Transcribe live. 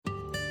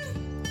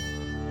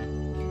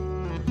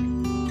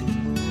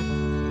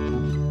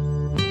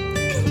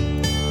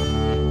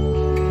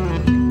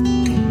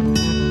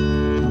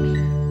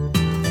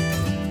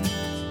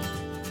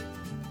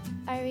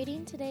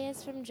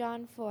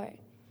John 4.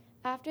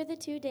 After the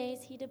 2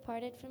 days he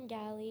departed from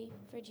Galilee,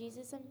 for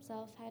Jesus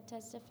himself had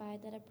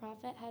testified that a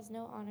prophet has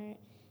no honor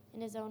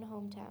in his own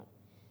hometown.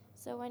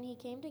 So when he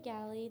came to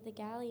Galilee, the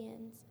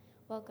Galileans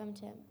welcomed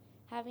him,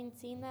 having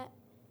seen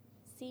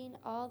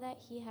all that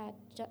he had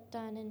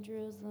done in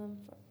Jerusalem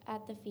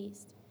at the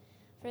feast,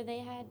 for they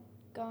had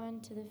gone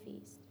to the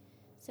feast.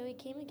 So he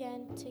came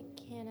again to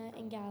Cana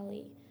in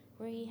Galilee,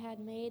 where he had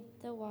made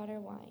the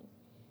water wine.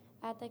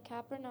 At the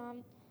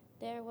Capernaum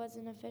there was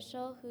an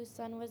official whose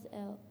son was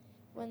ill.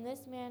 When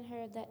this man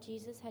heard that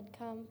Jesus had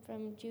come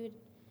from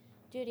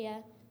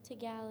Judea to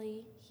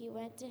Galilee, he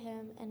went to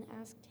him and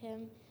asked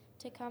him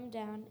to come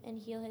down and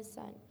heal his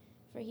son,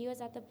 for he was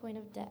at the point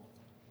of death.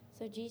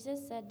 So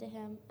Jesus said to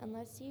him,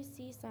 "Unless you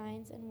see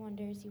signs and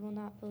wonders, you will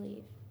not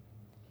believe."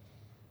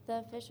 The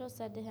official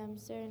said to him,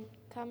 "Sir,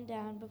 come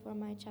down before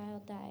my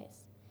child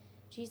dies."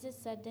 Jesus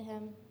said to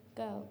him,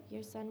 "Go,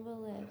 your son will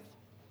live."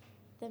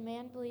 The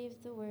man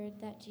believed the word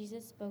that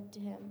Jesus spoke to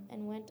him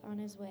and went on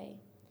his way.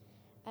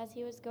 As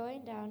he was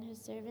going down, his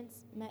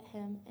servants met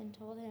him and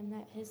told him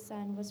that his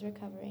son was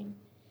recovering.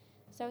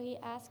 So he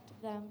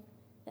asked them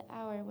the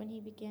hour when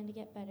he began to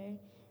get better,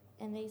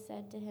 and they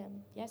said to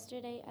him,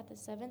 "Yesterday at the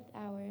 7th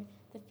hour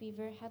the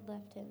fever had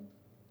left him."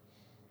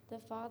 The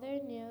father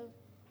knew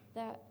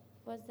that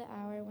was the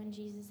hour when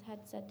Jesus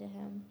had said to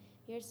him,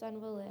 "Your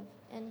son will live,"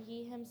 and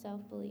he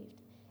himself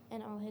believed,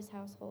 and all his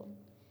household.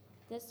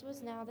 This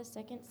was now the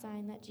second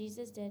sign that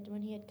Jesus did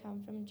when he had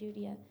come from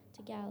Judea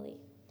to Galilee.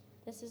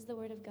 This is the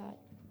word of God.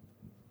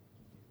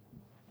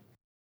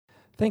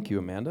 Thank you,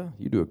 Amanda.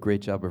 You do a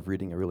great job of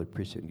reading. I really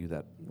appreciate you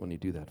that when you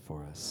do that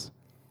for us.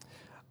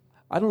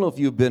 I don't know if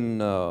you've been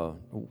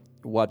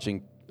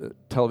watching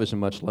television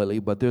much lately,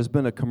 but there's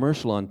been a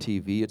commercial on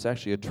TV. It's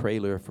actually a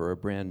trailer for a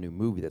brand new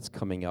movie that's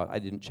coming out. I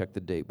didn't check the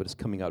date, but it's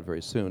coming out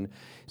very soon.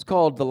 It's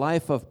called The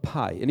Life of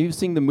Pi. And you've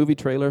seen the movie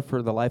trailer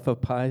for The Life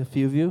of Pi, a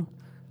few of you?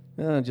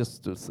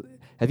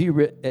 Have you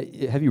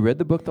read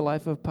the book The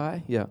Life of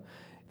Pi? Yeah.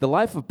 The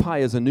Life of Pi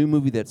is a new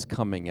movie that's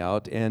coming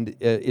out, and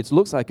it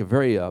looks like a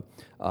very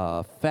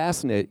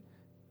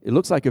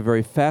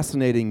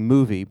fascinating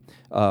movie,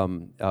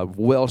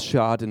 well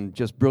shot and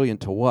just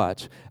brilliant to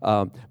watch.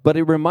 But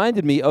it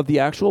reminded me of the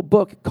actual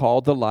book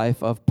called The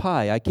Life of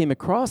Pi. I came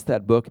across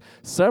that book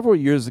several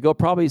years ago,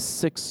 probably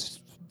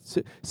 5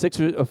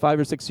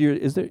 or 6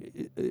 years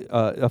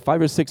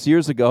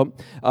ago,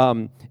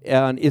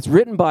 and it's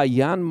written by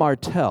Jan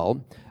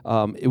Martel.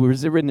 It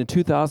was written in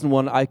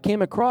 2001. I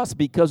came across it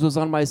because it was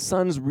on my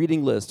son's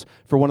reading list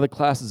for one of the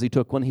classes he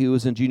took when he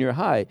was in junior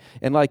high.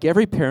 And like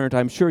every parent,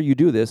 I'm sure you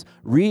do this,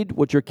 read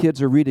what your kids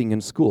are reading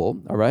in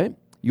school, all right?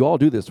 You all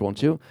do this,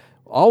 won't you?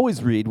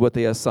 Always read what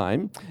they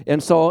assign.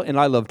 And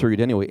I love to read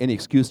anyway. Any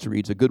excuse to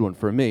read is a good one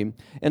for me.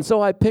 And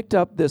so I picked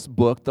up this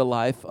book, The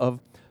Life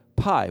of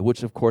Pi,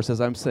 which, of course, as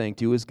I'm saying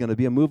to you, is going to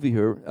be a movie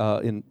here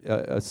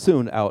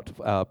soon out,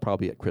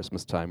 probably at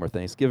Christmas time or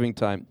Thanksgiving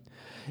time.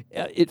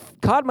 It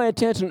caught my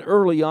attention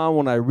early on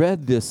when I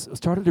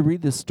started to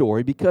read this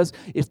story, because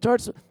it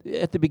starts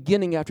at the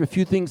beginning. After a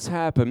few things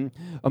happen,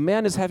 a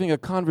man is having a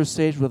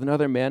conversation with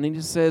another man, and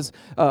he says,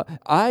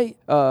 an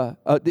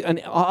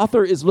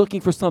author is looking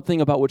for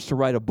something about which to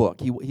write a book.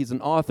 He's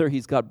an author.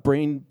 He's got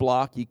brain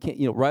block.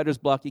 Writer's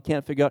block. He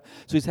can't figure out.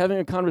 So he's having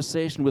a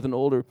conversation with an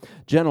older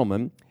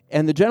gentleman,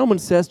 and the gentleman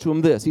says to him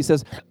this. He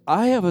says,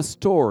 "I have a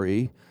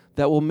story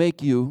that will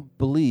make you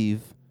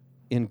believe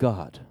in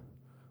God."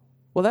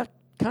 Well, that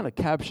kind of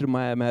captured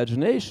my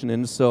imagination,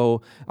 and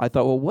so I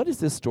thought, well, what is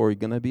this story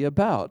going to be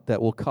about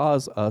that will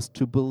cause us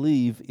to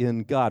believe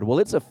in God? Well,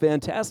 it's a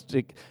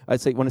fantastic,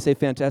 when I say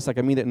fantastic,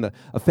 I mean it in a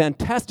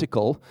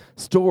fantastical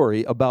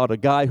story about a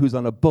guy who's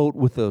on a boat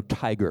with a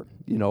tiger,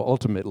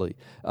 ultimately.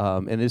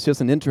 And it's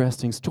just an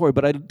interesting story.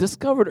 But I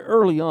discovered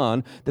early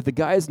on that the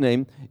guy's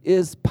name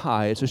is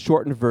Pi. It's a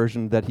shortened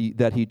version that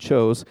he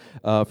chose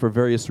for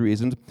various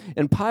reasons.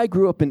 And Pi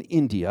grew up in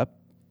India.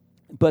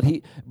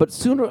 But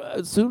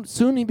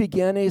soon he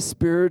began a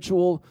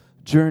spiritual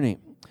journey.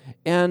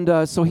 And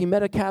so he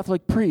met a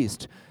Catholic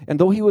priest. And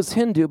though he was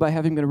Hindu, by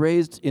having been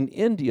raised in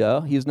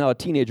India, he is now a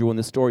teenager when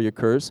this story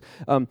occurs,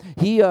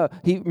 he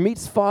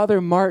meets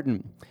Father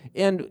Martin.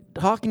 And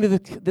talking to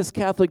this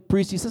Catholic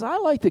priest, he says, "I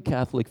like the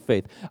Catholic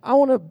faith. I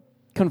want to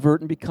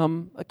convert and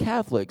become a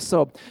Catholic."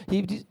 So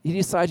he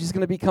decides he's going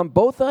to become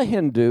both a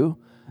Hindu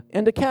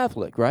and a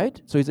Catholic,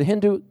 right? So he's a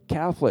Hindu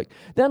Catholic.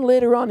 Then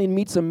later on, he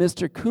meets a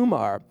Mr.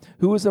 Kumar,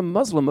 who is a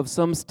Muslim of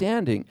some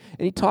standing.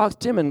 And he talks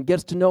to him and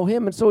gets to know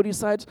him. And so he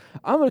decides,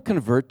 I'm going to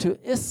convert to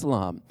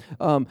Islam.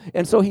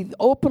 And so he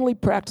openly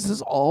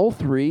practices all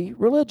three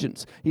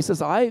religions. He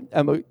says, I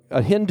am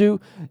a Hindu,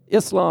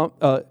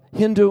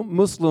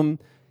 Muslim,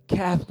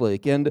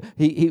 Catholic, and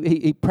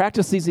he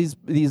practices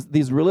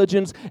these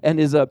religions, and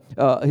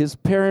his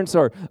parents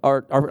are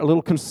a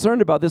little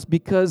concerned about this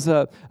because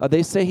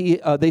they say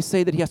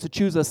that he has to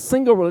choose a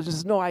single religion. He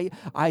says, no,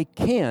 I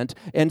can't.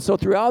 And so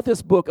throughout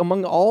this book,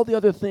 among all the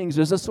other things,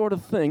 there's this sort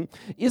of thing: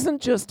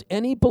 isn't just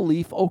any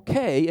belief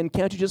okay, and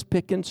can't you just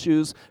pick and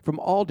choose from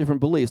all different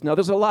beliefs? Now,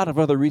 there's a lot of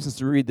other reasons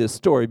to read this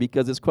story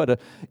because it's quite an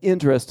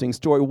interesting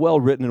story, well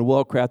written and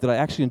well crafted. I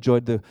actually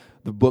enjoyed the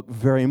book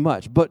very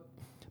much. But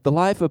the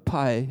life of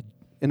Pi,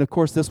 and of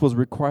course this was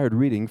required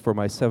reading for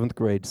my 7th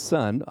grade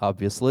son,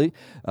 obviously,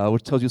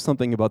 which tells you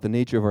something about the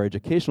nature of our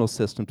educational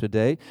system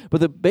today.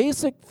 But the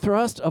basic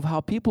thrust of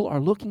how people are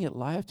looking at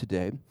life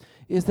today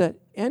is that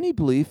any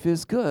belief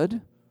is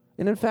good,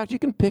 and in fact you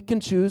can pick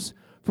and choose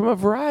from a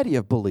variety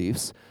of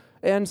beliefs,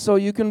 and so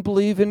you can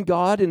believe in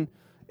God in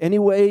any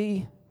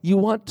way you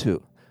want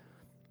to.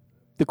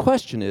 The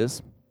question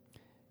is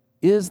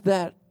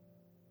that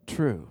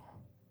true?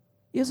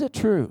 Is it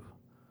true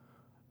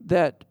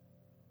that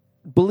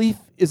belief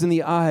is in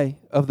the eye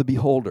of the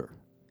beholder,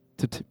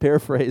 to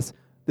paraphrase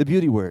the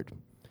beauty word?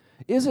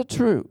 Is it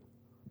true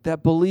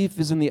that belief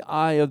is in the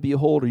eye of the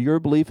beholder? Your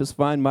belief is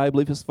fine, my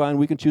belief is fine,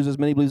 we can choose as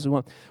many beliefs as we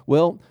want.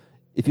 Well,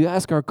 if you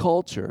ask our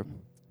culture,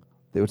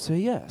 they would say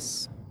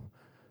yes.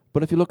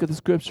 But if you look at the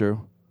scripture,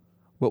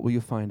 what will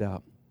you find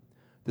out?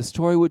 The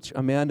story which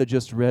Amanda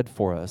just read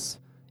for us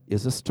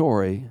is a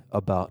story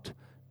about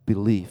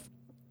belief.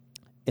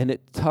 And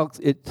it talks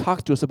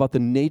to us about the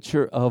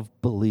nature of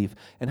belief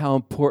and how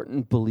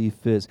important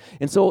belief is.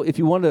 And so if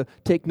you want to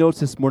take notes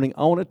this morning,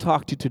 I want to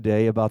talk to you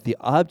today about the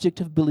object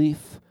of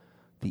belief,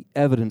 the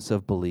evidence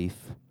of belief,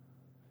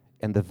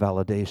 and the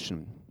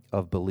validation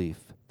of belief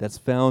that's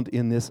found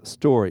in this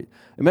story.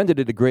 Amanda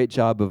did a great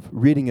job of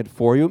reading it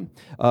for you,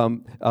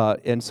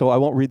 and so I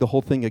won't read the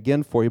whole thing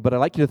again for you, but I'd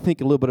like you to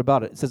think a little bit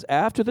about it. It says,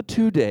 after the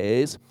 2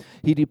 days,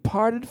 he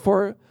departed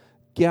for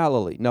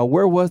Galilee. Now,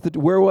 where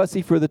was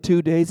he for the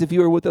 2 days? If you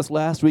were with us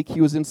last week,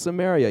 he was in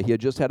Samaria. He had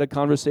just had a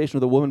conversation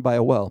with a woman by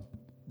a well.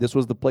 This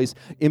was the place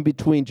in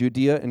between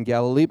Judea and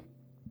Galilee.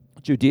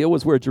 Judea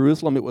was where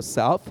Jerusalem, it was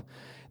south.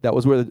 That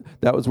was where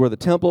the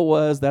temple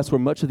was. That's where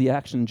much of the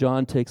action in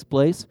John takes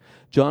place.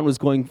 John was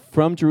going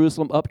from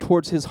Jerusalem up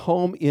towards his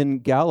home in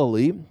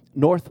Galilee,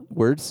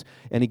 northwards,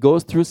 and he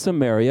goes through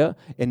Samaria,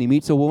 and he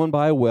meets a woman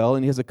by a well,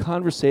 and he has a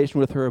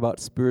conversation with her about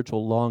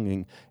spiritual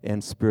longing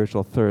and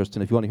spiritual thirst.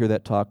 And if you want to hear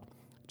that talk,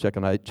 check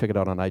it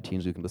out on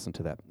iTunes. You can listen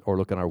to that, or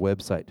look on our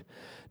website.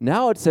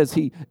 Now it says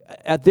the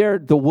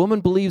woman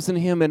believes in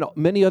him, and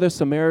many other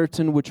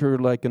Samaritan, which are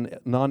like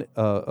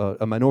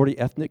a minority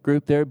ethnic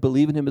group there,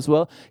 believe in him as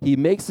well. He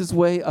makes his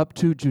way up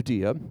to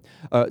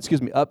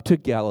up to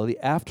Galilee.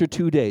 After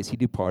 2 days, he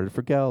departed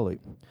for Galilee.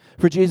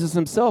 For Jesus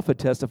himself had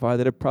testified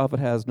that a prophet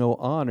has no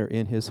honor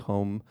in his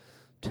hometown.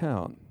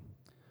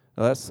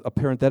 Now that's a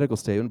parenthetical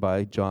statement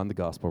by John, the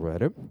gospel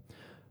writer.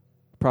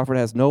 Prophet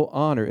has no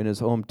honor in his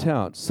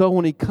hometown. So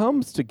when he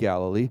comes to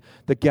Galilee,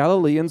 the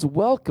Galileans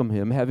welcome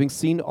him, having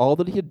seen all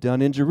that he had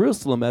done in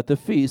Jerusalem at the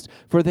feast,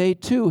 for they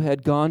too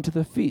had gone to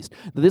the feast.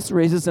 This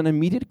raises an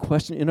immediate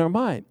question in our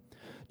mind.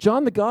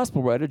 John, the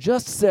gospel writer,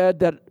 just said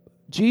that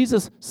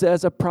Jesus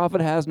says a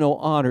prophet has no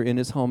honor in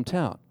his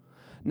hometown.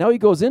 Now he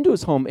goes into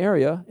his home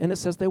area, and it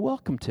says they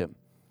welcomed him.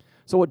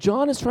 So what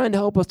John is trying to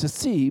help us to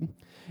see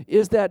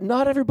is that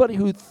not everybody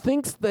who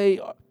thinks they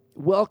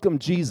welcome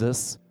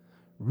Jesus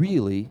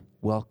really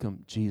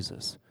welcome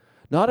Jesus.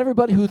 Not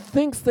everybody who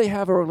thinks they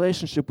have a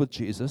relationship with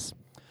Jesus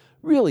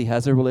really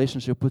has a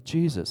relationship with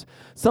Jesus.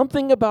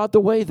 Something about the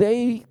way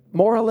they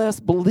more or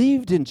less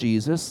believed in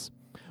Jesus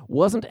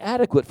wasn't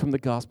adequate from the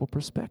gospel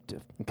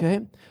perspective,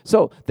 okay?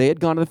 So they had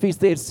gone to the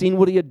feast. They had seen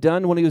what he had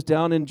done when he was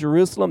down in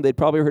Jerusalem. They'd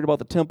probably heard about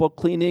the temple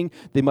cleaning.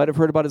 They might have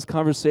heard about his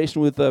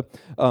conversation with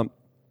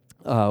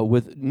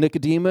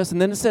Nicodemus.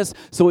 And then it says,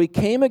 so he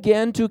came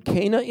again to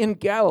Cana in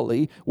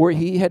Galilee, where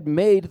he had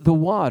made the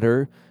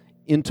water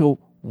into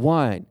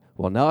wine.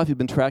 Well, now if you've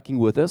been tracking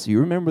with us, you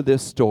remember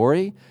this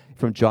story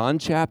from John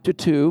chapter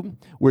 2,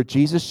 where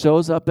Jesus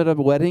shows up at a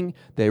wedding.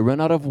 They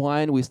run out of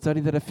wine. We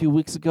studied that a few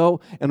weeks ago,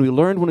 and we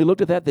learned when we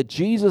looked at that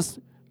Jesus,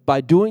 by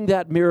doing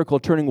that miracle,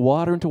 turning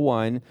water into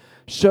wine,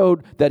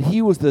 showed that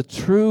he was the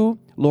true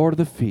Lord of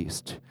the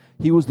feast.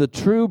 He was the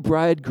true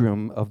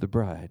bridegroom of the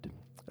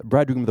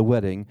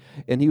wedding,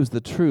 and he was the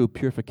true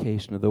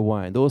purification of the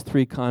wine. Those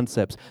three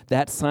concepts,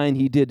 that sign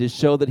he did to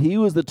show that he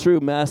was the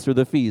true master of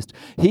the feast.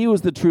 He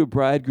was the true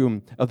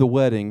bridegroom of the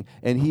wedding,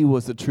 and he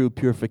was the true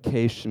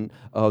purification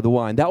of the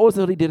wine. That was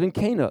what he did in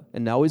Cana,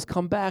 and now he's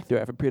come back there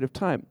after a period of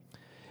time.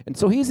 And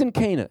so he's in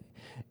Cana.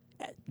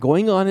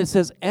 Going on, it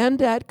says,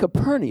 and at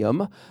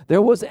Capernaum,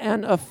 there was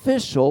an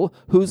official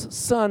whose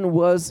son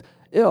was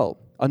ill.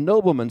 A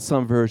nobleman,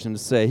 some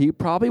versions say. He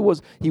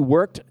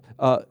worked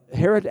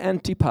Herod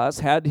Antipas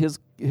had his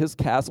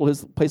castle,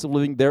 his place of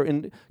living there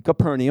in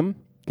Capernaum,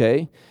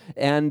 okay?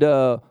 And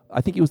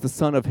I think he was the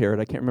son of Herod.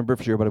 I can't remember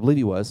for sure, but I believe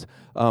he was.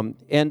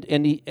 And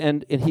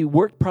he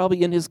worked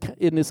probably in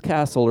his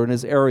castle or in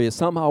his area,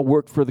 somehow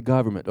worked for the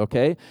government,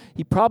 okay?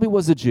 He probably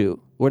was a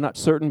Jew. We're not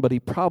certain, but he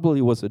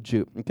probably was a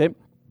Jew, okay?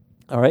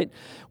 All right.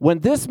 When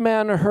this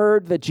man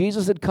heard that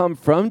Jesus had come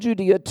from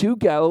Judea to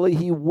Galilee,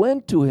 he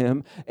went to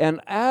him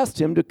and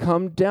asked him to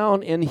come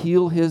down and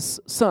heal his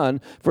son,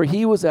 for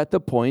he was at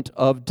the point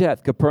of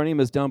death. Capernaum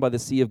is down by the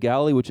Sea of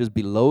Galilee, which is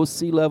below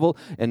sea level,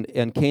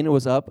 and Cana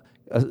was up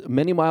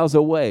many miles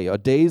away, a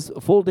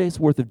full day's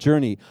worth of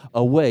journey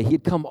away. He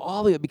had come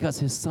all the way up because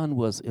his son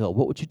was ill.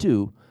 What would you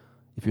do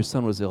if your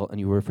son was ill and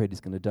you were afraid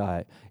he's going to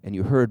die, and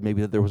you heard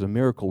maybe that there was a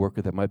miracle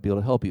worker that might be able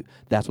to help you?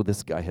 That's what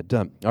this guy had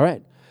done. All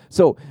right.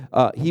 So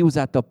he was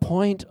at the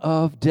point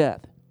of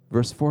death.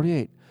 Verse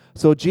 48.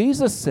 So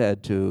Jesus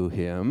said to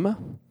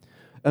him,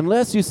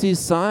 unless you see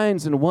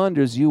signs and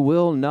wonders, you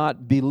will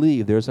not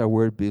believe. There's our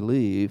word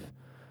believe.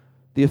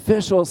 The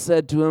official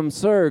said to him,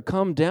 sir,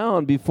 come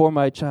down before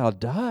my child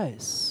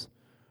dies.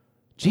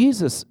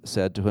 Jesus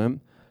said to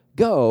him,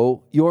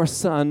 go, your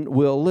son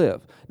will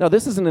live. Now,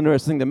 this is an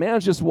interesting thing. The man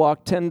just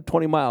walked 10,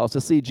 20 miles to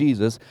see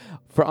Jesus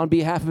on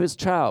behalf of his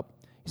child.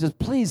 He says,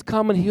 please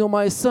come and heal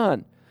my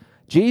son.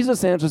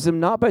 Jesus answers him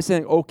not by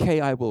saying,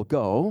 okay, I will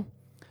go,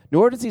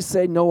 nor does he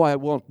say, no, I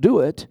won't do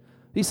it.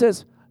 He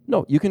says,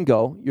 no, you can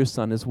go. Your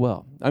son is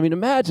well. I mean,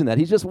 imagine that.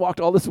 He just walked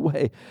all this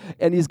way,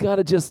 and he's got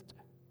to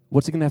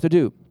what's he going to have to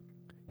do?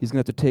 He's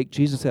going to have to take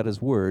Jesus at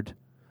his word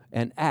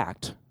and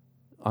act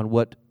on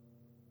what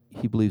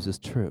he believes is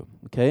true,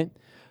 okay?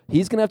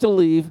 He's going to have to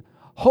leave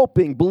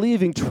hoping,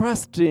 believing,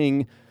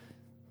 trusting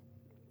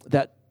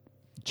that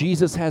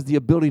Jesus has the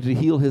ability to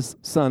heal his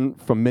son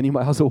from many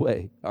miles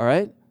away, all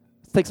right?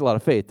 It takes a lot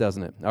of faith,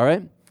 doesn't it? All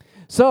right?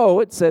 So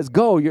it says,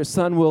 go, your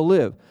son will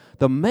live.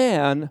 The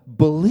man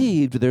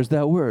believed, there's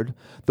that word,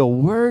 the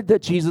word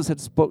that Jesus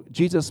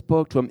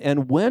spoke to him,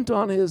 and went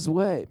on his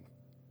way.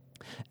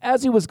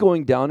 As he was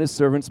going down, his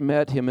servants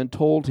met him and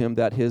told him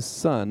that his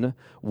son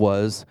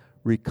was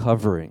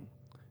recovering.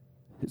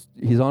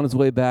 He's on his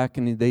way back,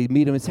 and they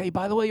meet him and say, hey,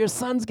 by the way, your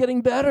son's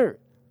getting better.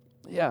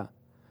 Yeah.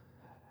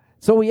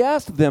 So he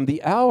asked them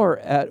the hour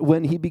at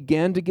when he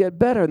began to get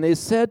better, and they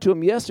said to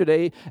him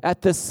yesterday,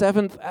 at the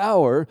 7th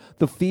hour,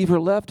 the fever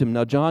left him.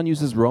 Now, John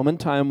uses Roman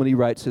time when he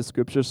writes his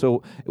scripture,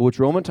 which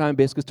Roman time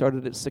basically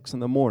started at 6 in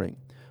the morning.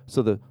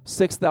 So the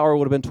 6th hour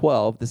would have been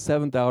 12. The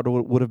 7th hour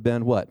would have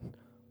been what?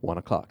 1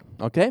 o'clock.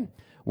 Okay?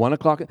 1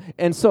 o'clock.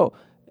 And so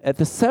at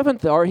the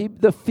 7th hour,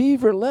 the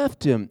fever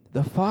left him.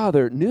 The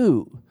father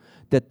knew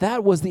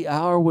that was the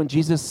hour when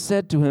Jesus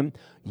said to him,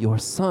 your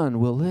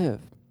son will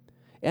live.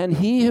 And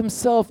he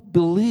himself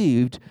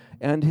believed,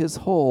 and his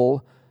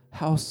whole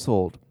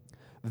household.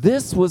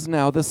 This was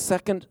now the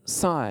second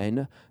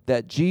sign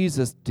that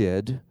Jesus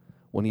did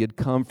when he had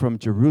come from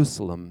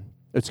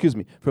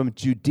from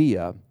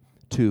Judea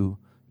to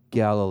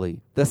Galilee.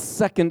 The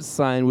second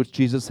sign which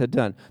Jesus had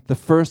done. The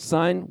first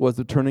sign was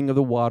the turning of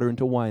the water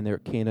into wine there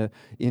at Cana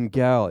in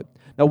Galilee.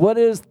 Now, what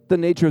is the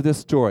nature of this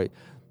story?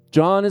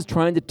 John is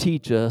trying to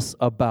teach us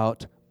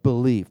about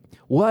belief.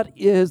 What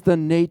is the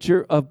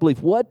nature of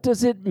belief? What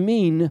does it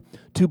mean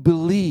to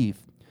believe?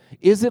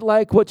 Is it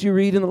like what you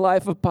read in The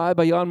Life of Pi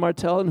by Jan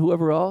Martel and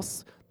whoever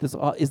else?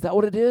 Is that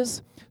what it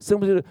is?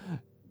 Simply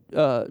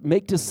to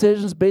make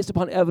decisions based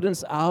upon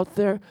evidence out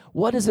there?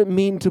 What does it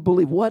mean to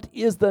believe? What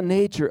is the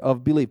nature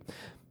of belief?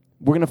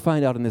 We're going to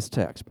find out in this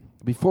text.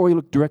 Before we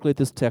look directly at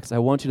this text, I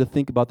want you to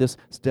think about this,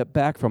 step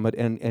back from it,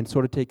 and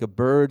sort of take a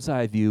bird's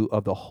eye view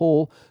of the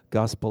whole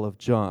Gospel of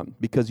John.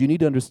 Because you need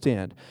to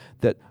understand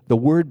that the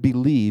word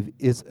believe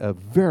is a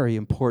very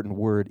important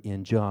word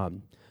in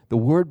John. The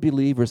word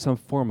believe, or some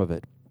form of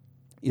it,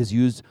 is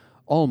used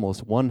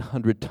almost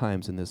 100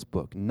 times in this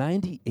book.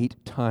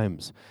 98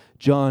 times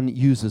John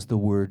uses the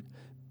word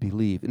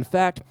believe. In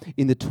fact,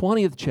 in the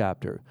 20th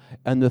chapter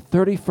and the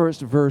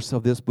 31st verse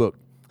of this book,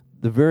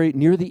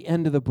 near the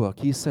end of the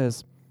book, he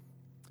says,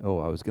 I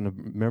was going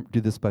to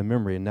do this by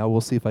memory, and now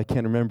we'll see if I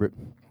can remember it.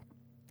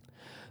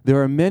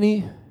 There are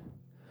many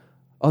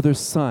other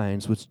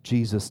signs which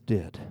Jesus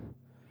did,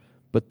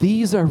 but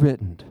these are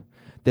written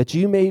that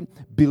you may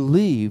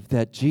believe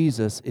that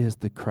Jesus is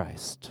the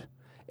Christ,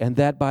 and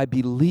that by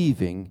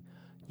believing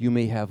you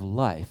may have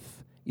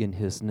life in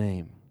his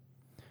name.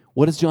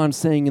 What is John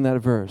saying in that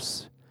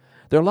verse?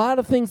 There are a lot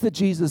of things that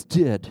Jesus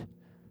did.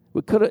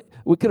 We could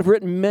have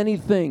written many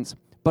things.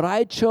 But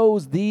I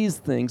chose these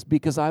things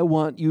because I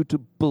want you to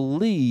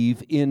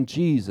believe in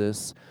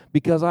Jesus,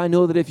 because I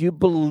know that if you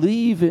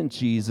believe in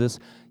Jesus,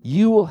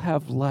 you will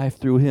have life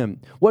through him.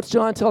 What's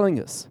John telling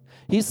us?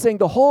 He's saying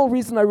the whole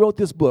reason I wrote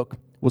this book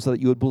was so that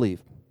you would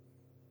believe.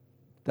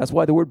 That's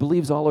why the word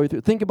believes all the way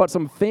through. Think about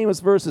some famous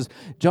verses.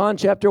 John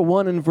chapter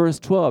 1 and verse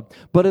 12.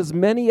 But as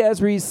many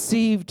as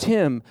received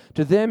him,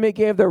 to them he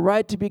gave the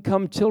right to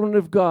become children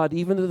of God,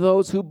 even to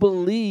those who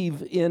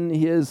believe in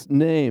his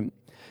name.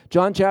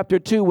 John chapter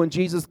 2, when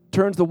Jesus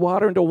turns the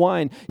water into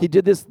wine, he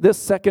did this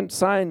second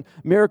sign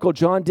miracle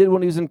John did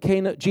when he was in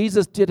Cana.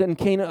 Jesus did in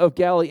Cana of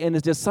Galilee, and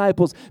his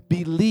disciples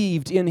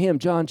believed in him.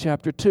 John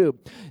chapter 2.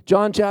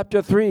 John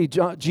chapter 3,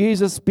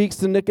 Jesus speaks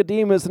to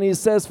Nicodemus, and he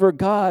says, for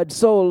God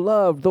so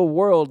loved the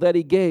world that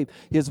he gave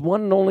his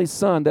one and only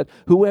Son, that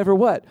whoever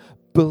what?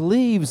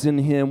 believes in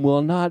him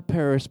will not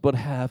perish but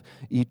have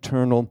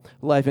eternal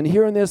life. And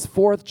here in this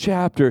 4th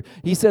chapter,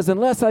 he says,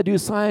 unless I do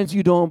signs,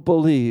 you don't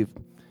believe.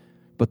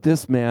 But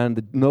this man,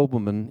 the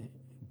nobleman,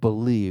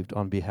 believed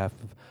on behalf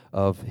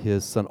of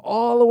his son.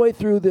 All the way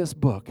through this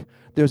book,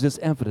 there's this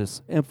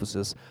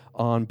emphasis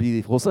on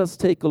belief. Well, so let's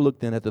take a look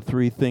then at the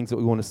 3 things that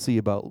we want to see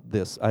about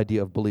this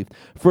idea of belief.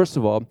 First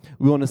of all,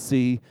 we want to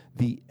see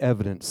the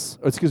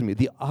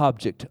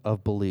object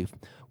of belief.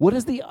 What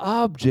is the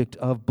object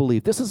of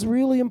belief? This is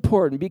really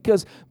important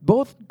because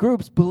both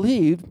groups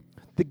believed.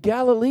 The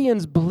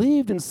Galileans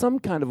believed in some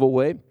kind of a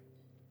way,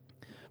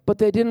 but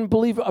they didn't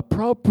believe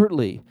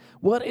appropriately.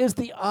 What is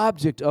the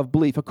object of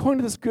belief? According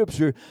to the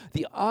Scripture,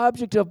 the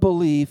object of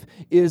belief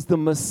is the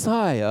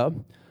Messiah,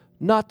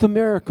 not the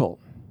miracle.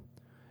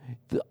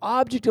 The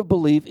object of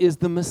belief is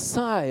the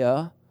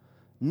Messiah,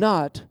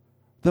 not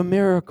the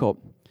miracle.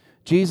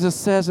 Jesus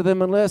says to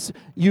them, unless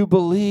you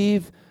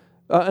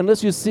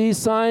see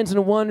signs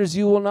and wonders,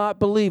 you will not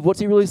believe. What's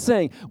he really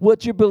saying?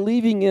 What you're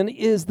believing in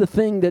is the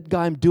thing that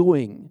I'm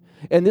doing.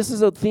 And this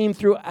is a theme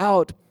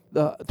throughout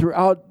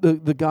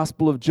the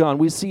Gospel of John.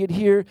 We see it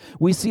here.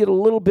 We see it a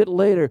little bit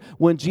later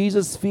when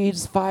Jesus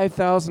feeds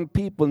 5,000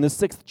 people in the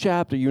 6th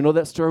chapter. You know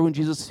that story when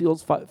Jesus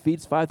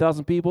feeds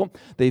 5,000 people?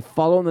 They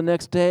follow him the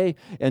next day,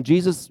 and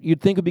Jesus,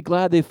 you'd think would be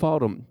glad they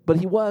followed him, but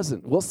he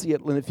wasn't. We'll see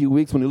it in a few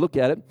weeks when we look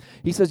at it.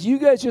 He says, you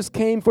guys just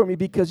came for me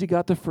because you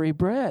got the free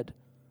bread.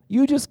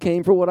 You just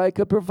came for what I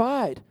could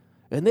provide.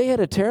 And they had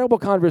a terrible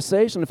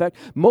conversation. In fact,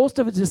 most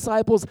of his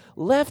disciples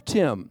left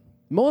him.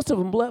 Most of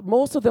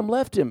them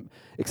left him,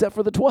 except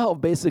for the 12,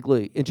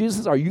 basically. And Jesus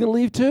says, are you going to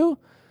leave too?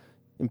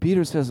 And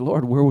Peter says,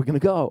 Lord, where are we going to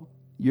go?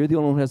 You're the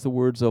only one who has the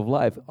words of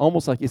life.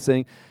 Almost like he's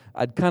saying,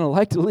 I'd kind of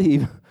like to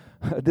leave.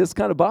 This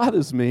kind of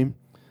bothers me,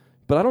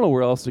 but I don't know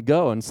where else to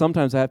go. And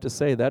sometimes I have to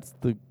say that's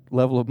the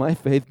level of my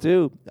faith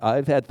too.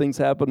 I've had things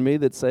happen to me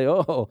that say,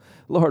 oh,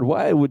 Lord,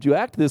 why would you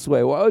act this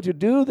way? Why would you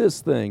do this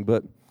thing?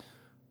 But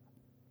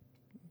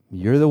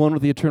you're the one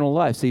with the eternal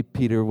life. See,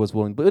 Peter was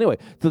willing. But anyway,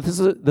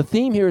 the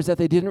theme here is that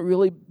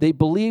they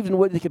believed in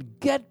what they could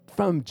get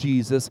from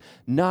Jesus,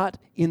 not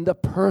in the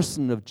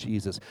person of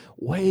Jesus.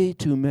 Way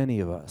too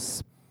many of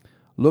us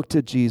look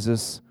to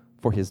Jesus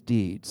for his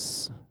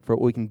deeds, for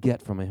what we can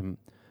get from him.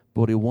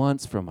 But what he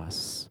wants from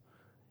us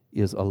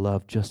is a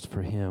love just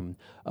for him,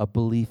 a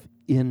belief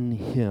in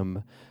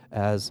him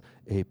as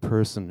a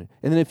person.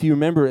 And then if you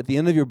remember at the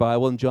end of your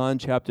Bible in John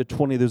chapter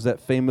 20, there's that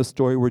famous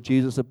story where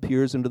Jesus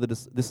appears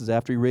this is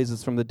after he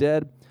raises from the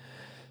dead.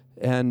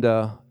 And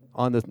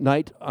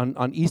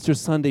on Easter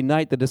Sunday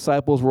night, the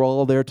disciples were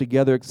all there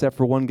together except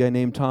for one guy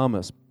named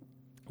Thomas.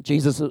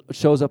 Jesus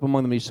shows up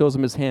among them. He shows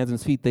them his hands and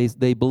his feet.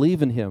 They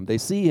believe in him. They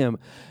see him.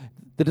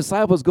 The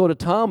disciples go to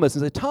Thomas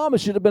and say, Thomas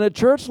should have been at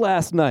church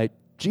last night.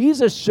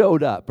 Jesus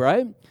showed up,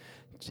 right?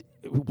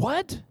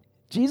 What?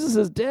 Jesus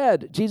is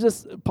dead.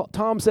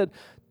 Tom said,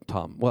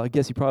 well, I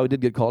guess he probably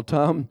did get called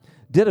Tom.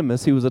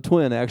 Didymus, he was a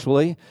twin,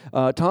 actually.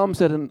 Thomas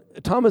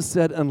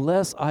said,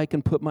 unless I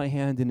can put my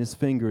hand in his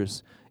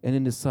fingers and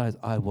in his sides,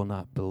 I will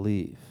not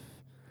believe.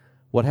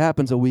 What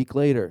happens a week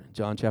later?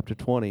 John chapter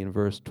 20 and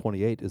verse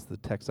 28 is the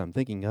text I'm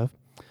thinking of.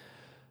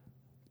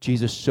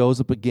 Jesus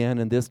shows up again,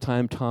 and this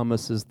time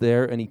Thomas is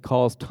there, and he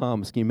calls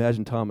Thomas. Can you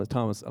imagine Thomas?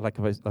 Thomas, like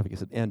I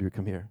said, Andrew,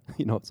 come here.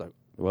 It's like,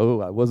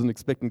 whoa, I wasn't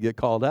expecting to get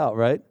called out,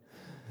 right?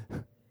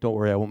 Don't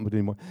worry, I won't do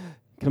anymore.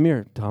 Come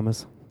here,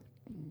 Thomas.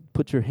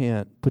 Put your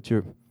finger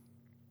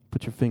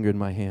in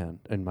my hand,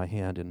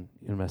 and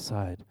in my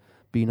side.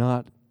 Be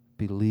not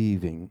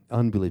unbelieving,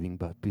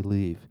 but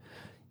believe.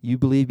 You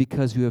believe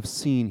because you have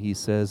seen, he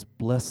says.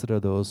 Blessed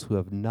are those who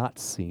have not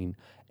seen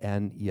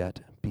and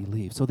yet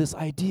believe. So this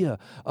idea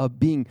of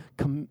being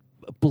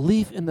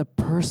belief in the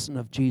person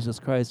of Jesus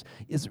Christ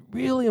is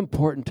really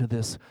important to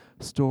this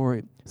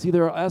story. See,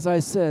 as I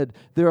said,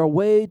 there are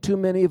way too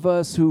many of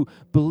us who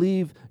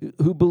believe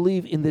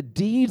in the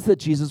deeds that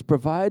Jesus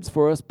provides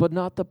for us, but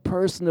not the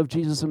person of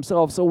Jesus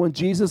himself. So when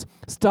Jesus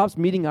stops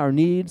meeting our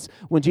needs,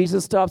 when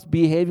Jesus stops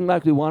behaving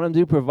like we want him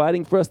to,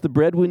 providing for us the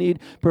bread we need,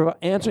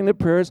 answering the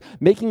prayers,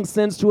 making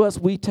sense to us,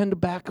 we tend to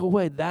back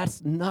away.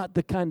 That's not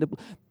the kind of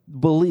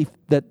belief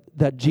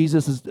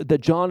that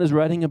John is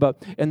writing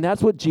about. And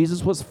that's what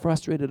Jesus was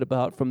frustrated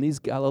about from these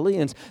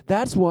Galileans.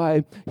 That's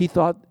why he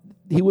thought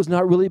he was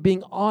not really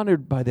being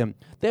honored by them.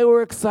 They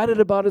were excited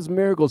about his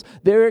miracles.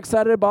 They were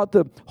excited about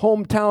the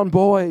hometown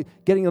boy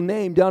getting a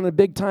name down in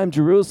big-time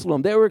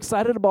Jerusalem. They were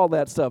excited about all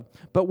that stuff.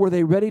 But were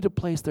they ready to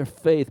place their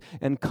faith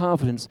and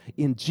confidence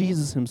in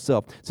Jesus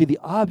himself? See, the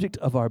object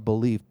of our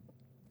belief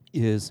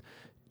is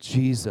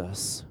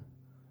Jesus,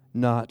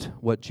 not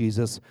what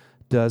Jesus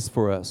does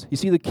for us. You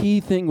see, the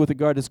key thing with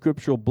regard to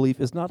scriptural belief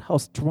is not how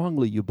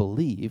strongly you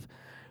believe,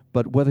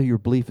 but whether your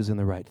belief is in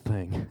the right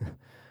thing.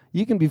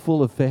 You can be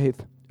full of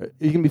faith,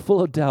 you can be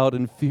full of doubt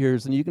and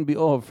fears, and you can be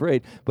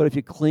afraid, but if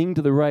you cling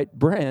to the right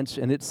branch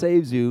and it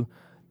saves you,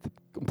 the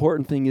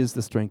important thing is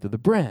the strength of the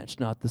branch,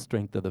 not the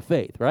strength of the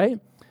faith, right?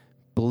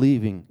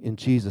 Believing in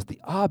Jesus, the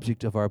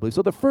object of our belief.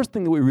 So the first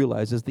thing that we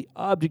realize is the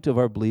object of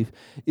our belief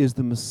is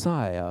the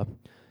Messiah,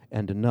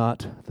 and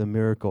not the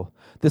miracle.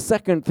 The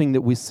second thing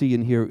that we see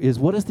in here is,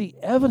 what is the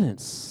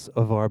evidence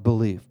of our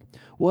belief?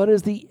 What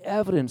is the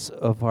evidence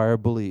of our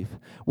belief?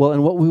 Well,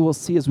 and what we will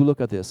see as we look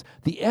at this,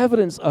 the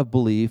evidence of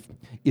belief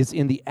is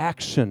in the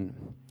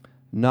action,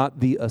 not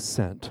the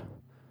assent.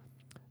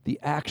 The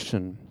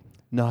action,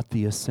 not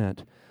the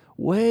assent.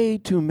 Way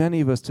too many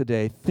of us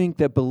today think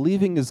that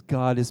believing as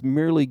God is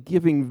merely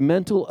giving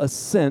mental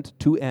assent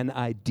to an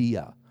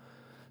idea.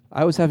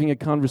 I was having a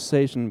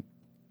conversation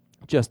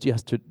just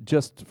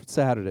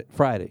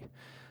Friday,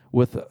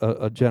 with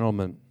a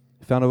gentleman.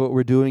 Found out what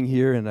we're doing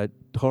here, and I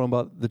told him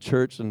about the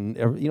church and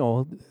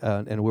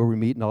and where we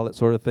meet and all that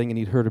sort of thing. And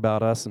he'd heard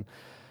about us, and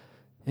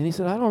he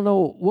said, "I don't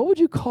know, what would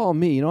you call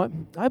me? You know,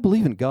 I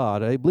believe in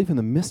God. I believe in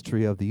the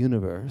mystery of the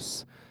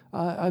universe.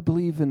 I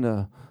believe in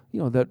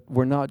that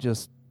we're not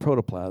just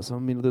protoplasm. I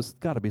mean, there's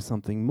got to be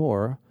something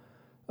more.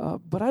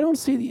 But I don't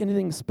see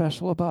anything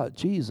special about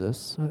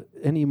Jesus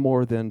any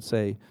more than,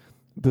 say,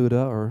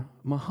 Buddha or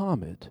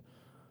Muhammad.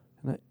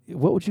 And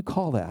what would you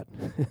call that?"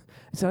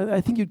 He said, "I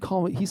think you'd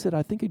call me." He said,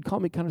 "I think you'd call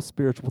me kind of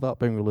spiritual without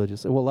being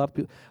religious." Well, a lot of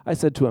people. I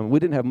said to him, we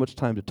didn't have much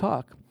time to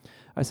talk.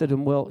 I said to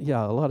him, "Well,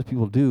 yeah, a lot of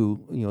people do,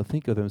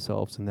 think of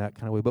themselves in that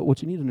kind of way. But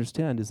what you need to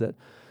understand is that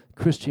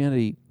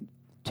Christianity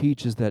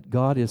teaches that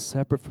God is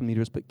separate from the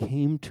universe, but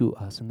came to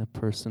us in the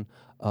person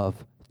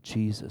of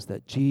Jesus.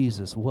 That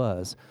Jesus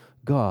was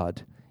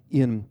God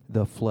in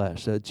the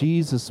flesh. That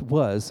Jesus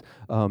was."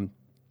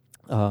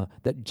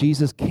 That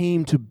Jesus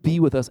came to be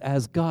with us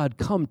as God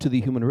come to the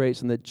human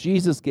race, and that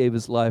Jesus gave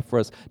his life for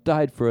us,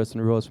 died for us,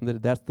 and rose from the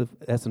dead. That's the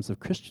essence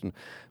of Christian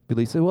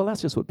belief. Say, well,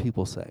 that's just what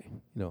people say,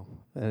 And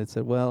it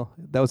said, well,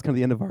 that was kind of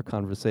the end of our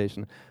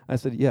conversation. I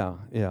said, yeah.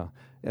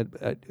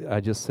 And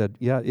I just said,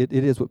 yeah, it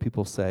is what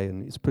people say,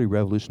 and it's a pretty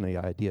revolutionary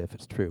idea if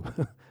it's true.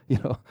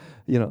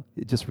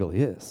 It just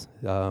really is.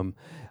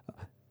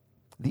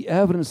 The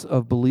evidence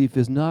of belief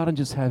is not in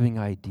just having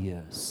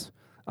ideas.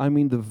 I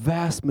mean, the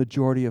vast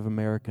majority of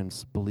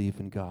Americans believe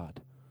in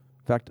God.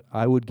 In fact,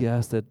 I would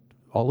guess that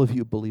all of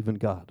you believe in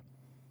God.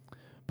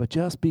 But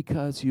just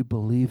because you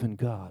believe in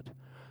God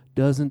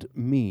doesn't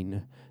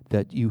mean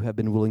that you have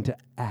been willing to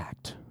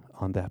act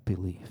on that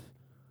belief.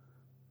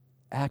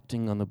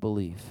 Acting on the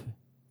belief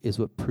is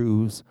what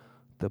proves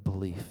the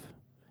belief.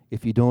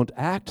 If you don't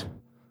act,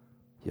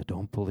 you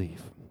don't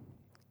believe.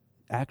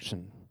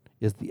 Action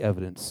is the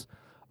evidence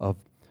of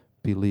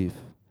belief.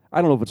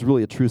 I don't know if it's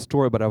really a true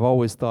story, but I've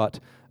always thought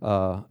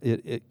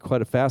it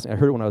quite a fascinating. I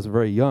heard it when I was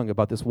very young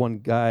about this one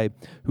guy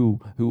who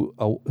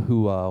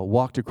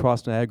walked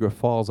across Niagara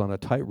Falls on a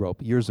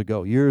tightrope years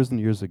and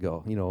years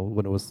ago.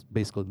 When it was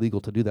basically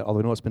legal to do that. Although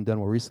I know it's been done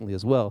more recently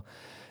as well.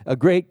 A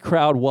great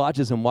crowd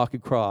watches him walk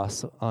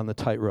across on the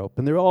tightrope,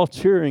 and they're all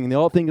cheering, and they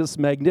all think it's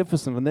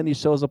magnificent. And then he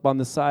shows up on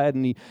the side,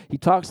 and he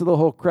talks to the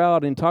whole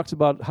crowd, and talks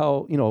about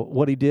how,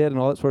 what he did and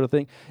all that sort of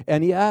thing.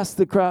 And he asks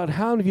the crowd,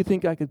 "How many of you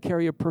think I could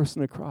carry a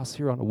person across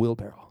here on a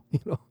wheelbarrow?"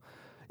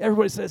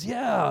 Everybody says,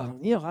 "Yeah,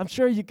 I'm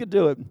sure you could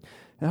do it."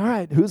 All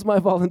right, who's my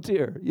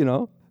volunteer?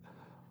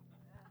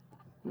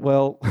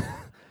 Well,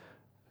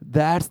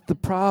 that's the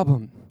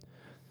problem.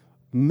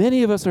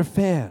 Many of us are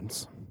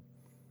fans.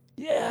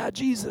 Yeah,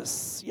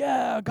 Jesus.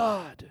 Yeah,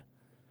 God.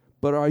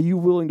 But are you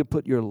willing to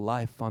put your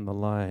life on the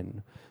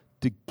line,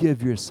 to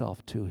give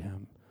yourself to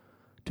him,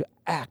 to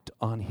act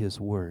on his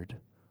word?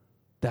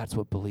 That's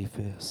what belief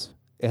is.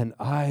 And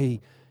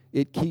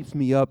it keeps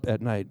me up at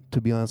night,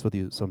 to be honest with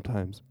you,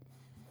 sometimes.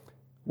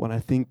 When I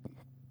think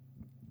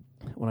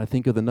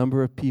of the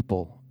number of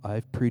people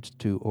I've preached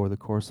to over the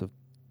course of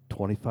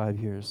 25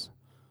 years,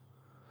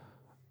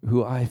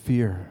 who I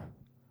fear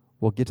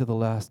will get to the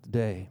last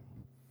day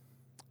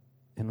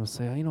and will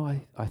say,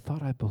 I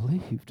thought I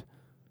believed,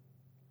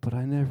 but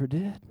I never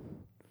did.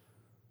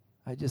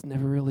 I just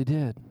never really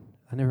did.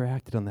 I never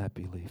acted on that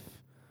belief.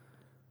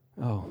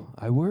 Oh,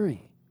 I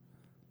worry.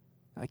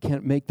 I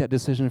can't make that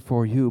decision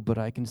for you, but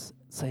I can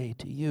say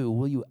to you,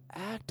 will you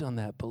act on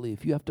that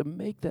belief? You have to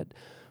make that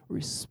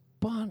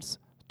response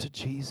to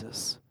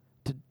Jesus,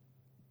 to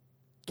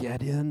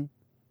get in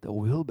the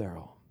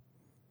wheelbarrow.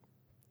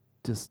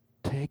 Just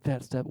take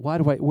that step. Where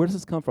does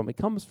this come from? It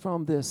comes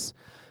from this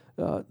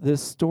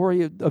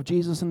story of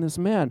Jesus and this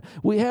man.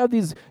 We have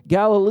these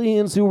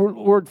Galileans who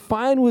were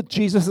fine with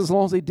Jesus as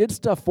long as he did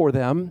stuff for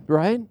them,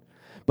 right?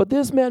 But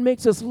this man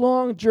makes this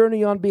long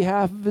journey on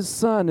behalf of his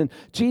son, and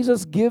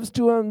Jesus gives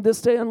to him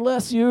this day,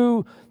 unless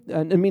you,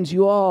 and it means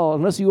you all,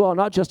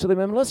 not just to them,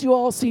 unless you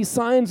all see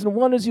signs and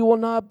wonders, you will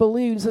not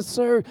believe. He says,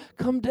 "Sir,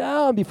 come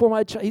down before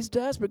my child." He's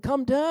desperate.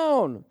 Come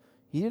down.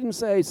 He didn't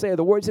say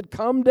the word. He said,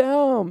 "Come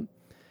down."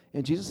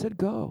 And Jesus said,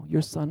 "Go,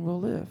 your son will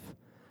live."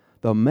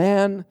 The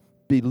man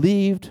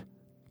believed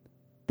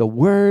the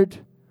word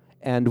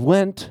and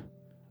went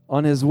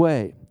on his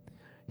way.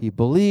 He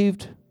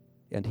believed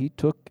and he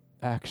took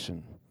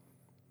action.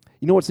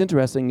 You know what's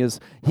interesting is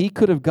he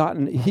could have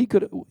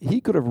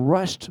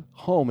rushed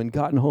home and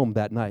gotten home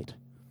that night.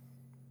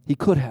 He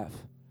could have.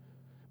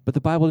 But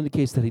the Bible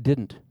indicates that he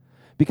didn't.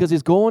 Because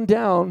he's going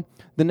down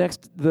it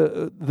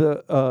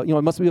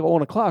must be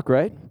 1 o'clock,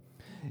 right?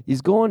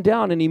 He's going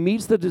down and he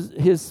meets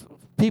his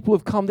people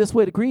who've come this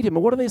way to greet him.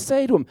 And what do they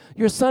say to him?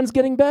 Your son's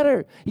getting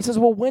better. He says,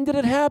 well, when did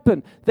it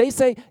happen? They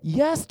say,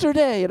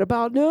 yesterday at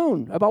about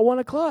noon, about 1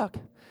 o'clock.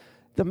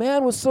 The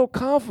man was so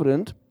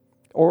confident,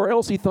 or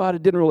else he thought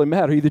it didn't really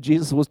matter. Either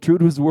Jesus was true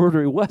to his word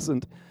or he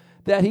wasn't,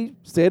 that he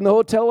stayed in the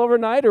hotel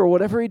overnight or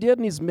whatever he did,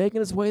 and he's making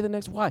his way the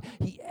next. Why?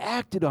 He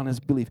acted on his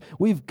belief.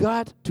 We've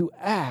got to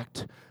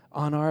act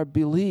on our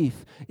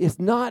belief. It's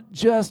not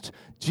just,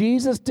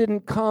 Jesus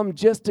didn't come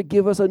just to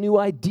give us a new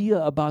idea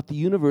about the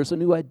universe, a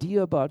new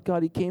idea about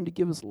God. He came to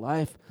give us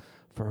life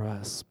for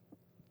us.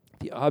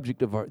 The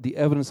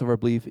evidence of our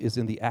belief is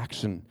in the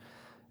action,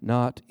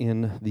 not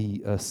in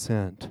the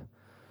assent.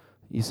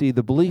 You see,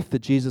 the belief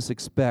that Jesus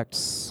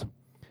expects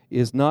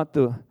is not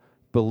the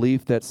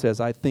belief that says,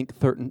 I think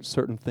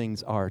certain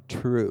things are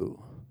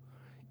true.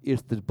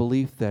 It's the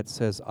belief that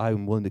says,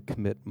 I'm willing to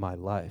commit my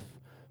life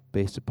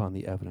based upon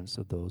the evidence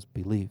of those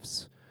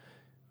beliefs.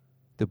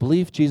 The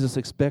belief Jesus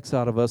expects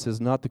out of us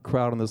is not the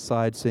crowd on the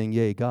side saying,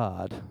 yay,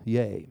 God,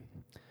 yay,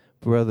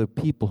 but rather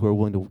people who are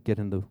willing to get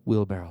in the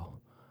wheelbarrow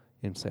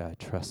and say, I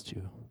trust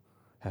you.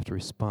 Have to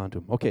respond to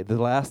him. Okay,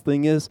 the last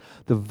thing is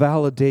the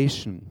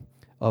validation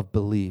of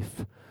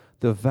belief.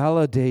 The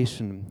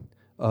validation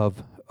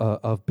of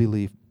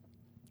belief.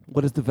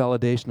 What is the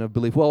validation of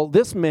belief? Well,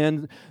 this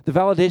man, the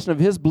validation of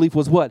his belief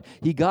was what?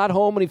 He got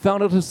home and he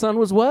found out his son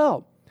was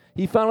well.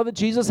 He found out that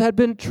Jesus had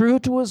been true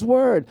to his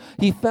word.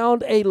 He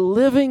found a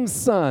living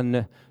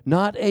son,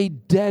 not a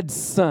dead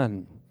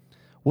son.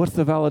 What's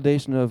the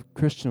validation of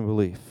Christian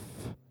belief?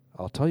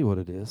 I'll tell you what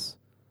it is.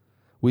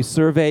 We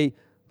serve a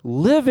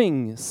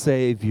living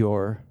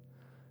Savior,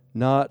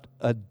 not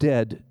a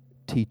dead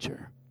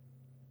teacher.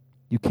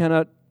 You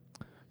cannot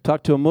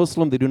talk to a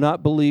Muslim, they do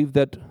not believe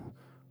that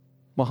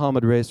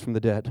Muhammad raised from the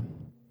dead.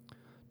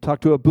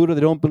 Talk to a Buddha,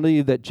 they don't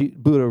believe that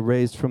Buddha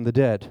raised from the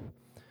dead.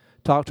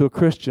 Talk to a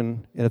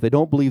Christian, and if they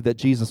don't believe that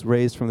Jesus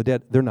raised from the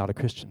dead, they're not a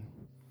Christian.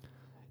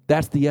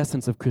 That's the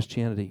essence of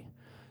Christianity.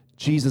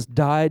 Jesus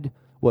died,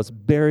 was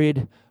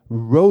buried,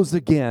 rose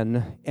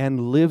again,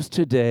 and lives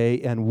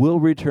today and will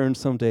return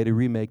someday to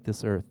remake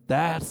this earth.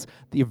 That's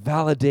the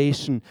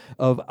validation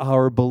of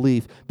our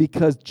belief,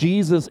 because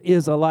Jesus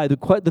is alive.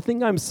 The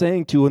thing I'm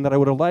saying to you, and that I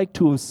would have liked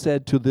to have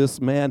said to this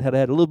man had I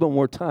had a little bit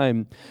more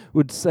time,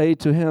 would say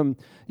to him,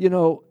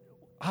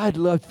 I'd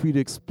love for you to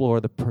explore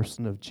the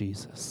person of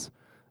Jesus.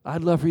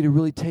 I'd love for you to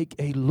really take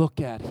a look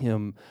at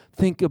him,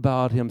 think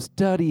about him,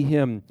 study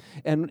him,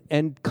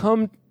 and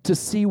come to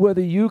see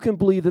whether you can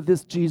believe that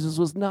this Jesus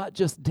was not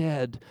just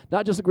dead,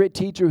 not just a great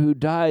teacher who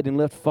died and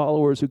left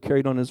followers who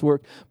carried on his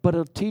work, but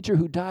a teacher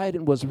who died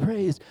and was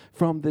raised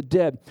from the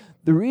dead.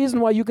 The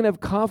reason why you can have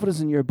confidence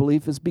in your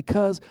belief is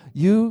because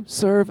you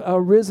serve a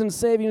risen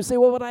Savior. You say,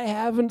 well, but I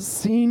haven't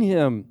seen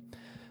him.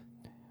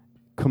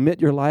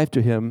 Commit your life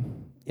to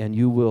him, and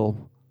you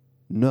will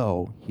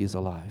know he's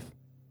alive.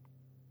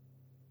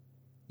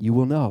 You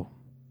will know.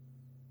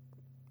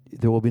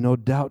 There will be no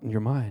doubt in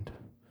your mind.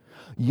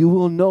 You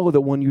will know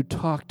that when you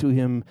talk to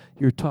him,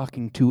 you're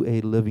talking to a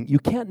living. You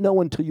can't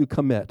know until you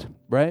commit,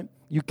 right?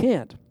 You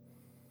can't.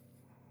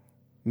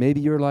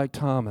 Maybe you're like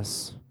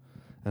Thomas.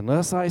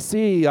 Unless I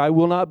see, I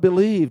will not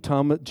believe.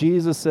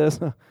 Jesus says,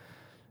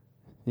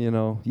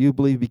 you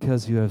believe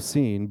because you have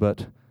seen,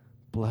 but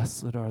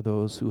blessed are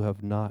those who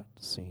have not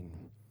seen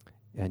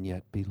and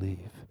yet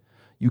believe.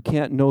 You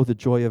can't know the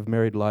joy of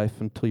married life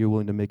until you're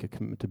willing to make a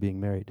commitment to being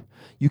married.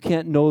 You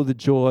can't know the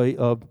joy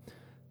of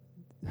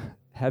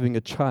having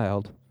a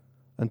child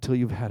until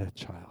you've had a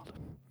child.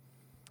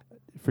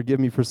 Forgive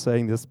me for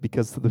saying this,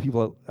 because the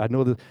people I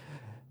know that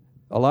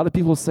a lot of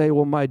people say,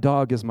 well, my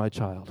dog is my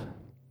child.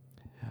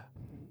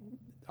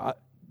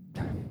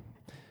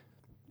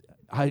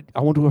 I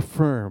want to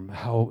affirm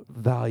how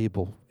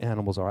valuable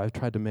animals are. I've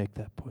tried to make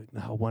that point.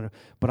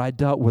 But I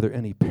doubt whether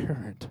any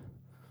parent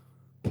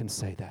can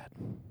say that.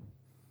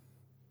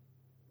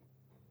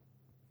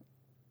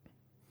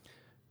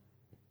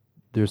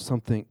 There's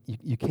something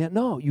you can't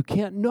know. You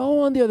can't know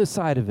on the other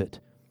side of it.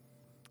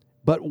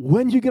 But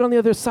when you get on the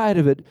other side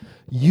of it,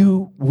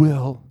 you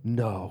will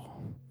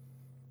know.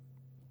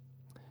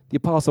 The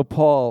Apostle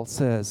Paul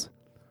says,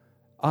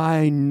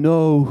 I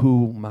know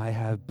whom I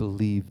have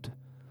believed,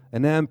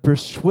 and am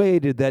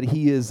persuaded that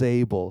he is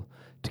able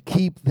to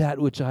keep that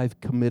which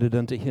I've committed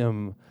unto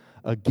him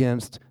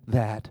against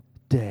that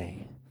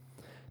day.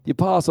 The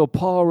Apostle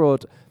Paul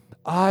wrote,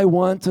 I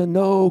want to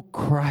know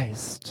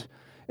Christ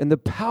and the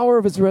power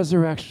of his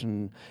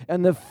resurrection,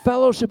 and the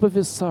fellowship of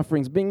his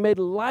sufferings, being made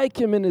like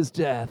him in his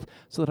death,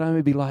 so that I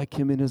may be like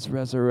him in his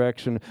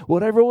resurrection.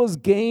 Whatever was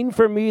gained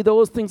for me,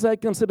 those things I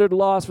considered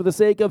lost for the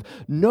sake of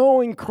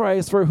knowing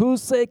Christ, for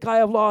whose sake I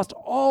have lost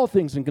all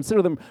things and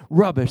consider them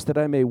rubbish, that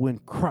I may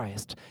win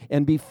Christ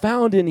and be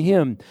found in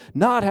him,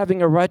 not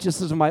having a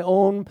righteousness of my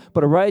own,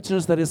 but a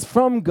righteousness that is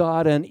from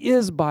God and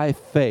is by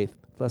faith.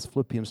 That's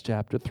Philippians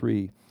chapter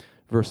 3,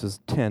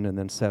 verses 10 and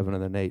then 7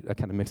 and then 8. I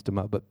kind of mixed them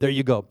up, but there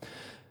you go.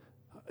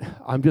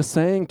 I'm just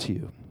saying to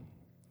you,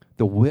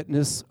 the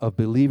witness of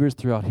believers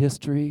throughout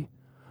history,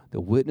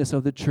 the witness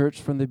of the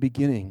church from the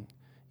beginning,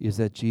 is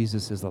that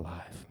Jesus is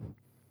alive.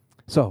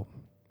 So,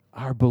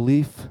 our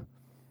belief.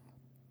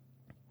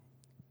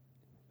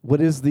 What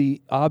is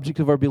the object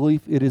of our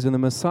belief? It is in the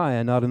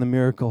Messiah, not in the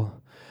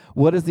miracle.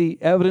 What is the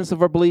evidence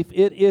of our belief?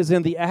 It is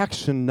in the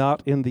action,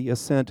 not in the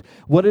assent.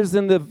 What is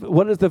the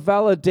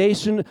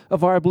validation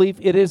of our belief?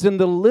 It is in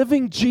the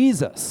living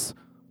Jesus,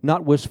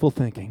 not wishful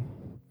thinking.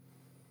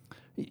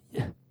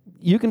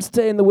 You can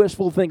stay in the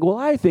wishful thinking.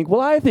 I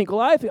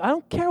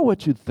don't care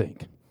what you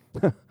think.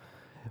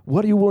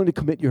 What are you willing to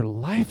commit your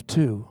life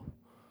to?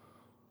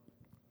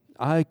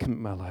 I commit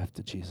my life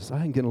to Jesus.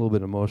 I'm getting a little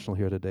bit emotional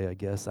here today, I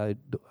guess. I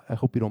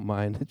hope you don't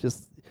mind. It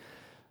just,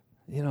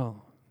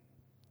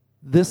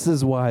 this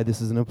is why this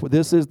is important.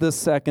 This is the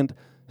second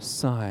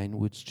sign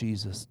which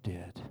Jesus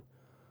did.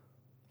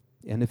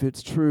 And if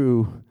it's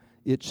true,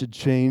 it should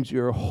change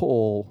your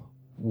whole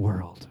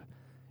world.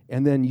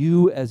 And then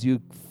you, as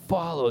you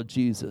follow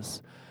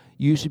Jesus,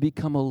 you should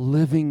become a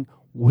living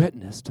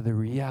witness to the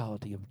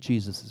reality of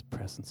Jesus'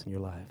 presence in your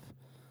life.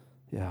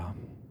 Yeah.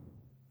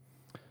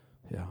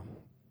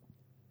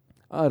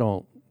 I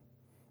don't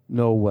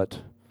know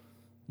what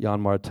Jan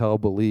Martel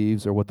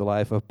believes or what the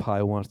Life of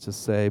Pi wants to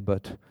say,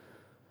 but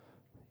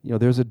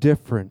there's a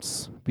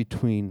difference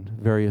between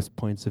various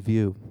points of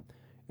view,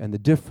 and the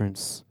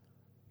difference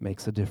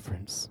makes a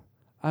difference.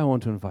 I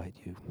want to invite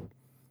you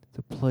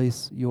to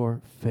place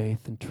your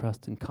faith and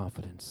trust and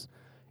confidence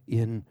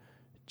in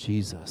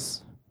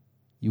Jesus.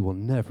 You will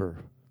never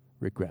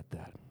regret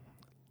that.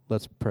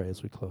 Let's pray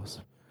as we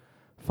close.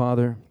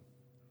 Father,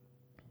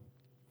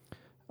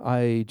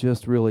 I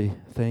just really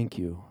thank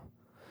you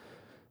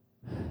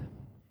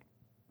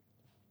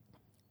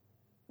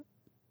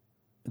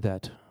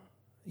that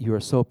you are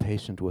so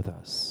patient with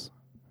us.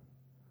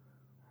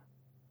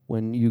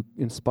 When you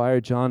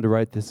inspired John to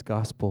write this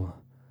gospel,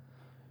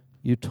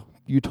 you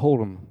told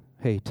him,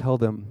 hey, tell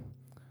them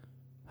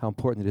how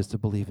important it is to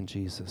believe in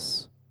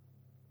Jesus,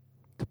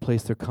 to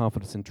place their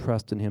confidence and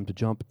trust in him, to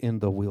jump in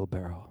the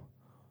wheelbarrow.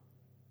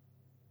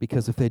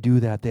 Because if they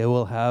do that, they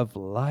will have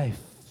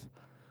life.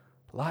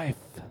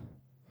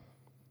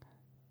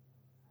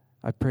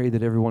 I pray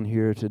that everyone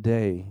here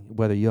today,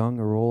 whether young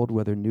or old,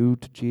 whether new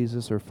to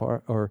Jesus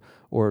or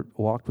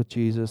walked with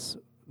Jesus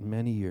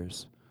many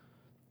years,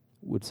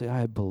 would say,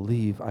 I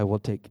believe. I will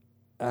take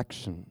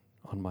action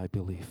on my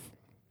belief.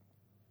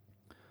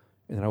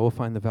 And I will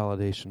find the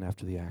validation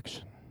after the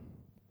action.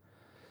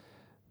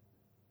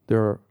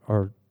 There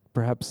are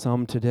perhaps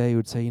some today who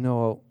would say,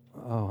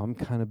 I'm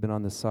kind of been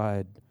on the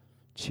side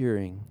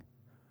cheering,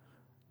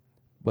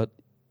 but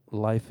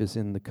life is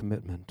in the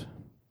commitment.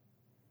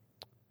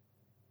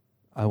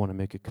 I want to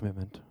make a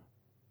commitment.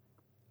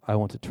 I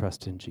want to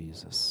trust in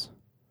Jesus.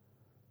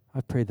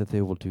 I pray that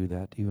they will do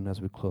that even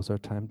as we close our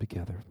time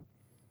together.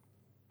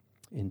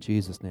 In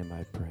Jesus' name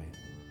I pray.